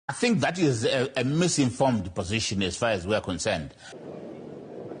I think that is a misinformed position as far as we are concerned.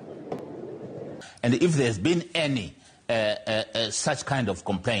 And if there's been any such kind of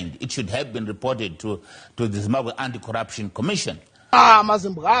complaint, it should have been reported to the Zimbabwe Anti-Corruption Commission.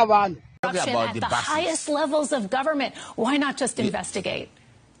 Corruption at the highest levels of government. Why not just investigate?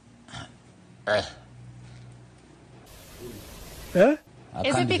 Eh?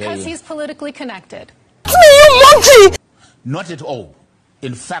 Is it because he's politically connected? Not at all.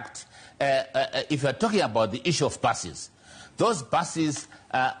 In fact, if you're talking about the issue of buses, those buses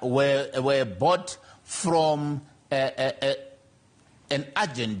were bought from an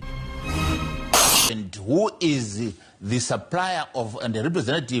agent who is the supplier of and the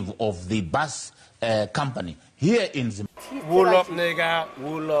representative of the bus company here in Zimbabwe. Wool up, nigga.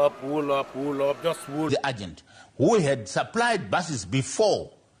 Wool up, wool up, wool up. Just wool. The agent who had supplied buses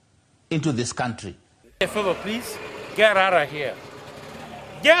before into this country. A favor, please. Get out of here.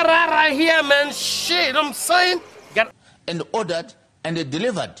 Get out of here, man. Shit, I'm saying. And ordered and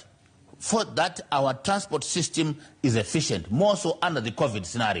delivered, for that our transport system is efficient, more so under the COVID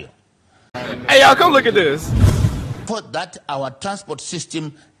scenario. Hey, y'all, come look at this. For that our transport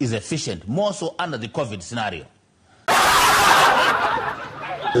system is efficient, more so under the COVID scenario.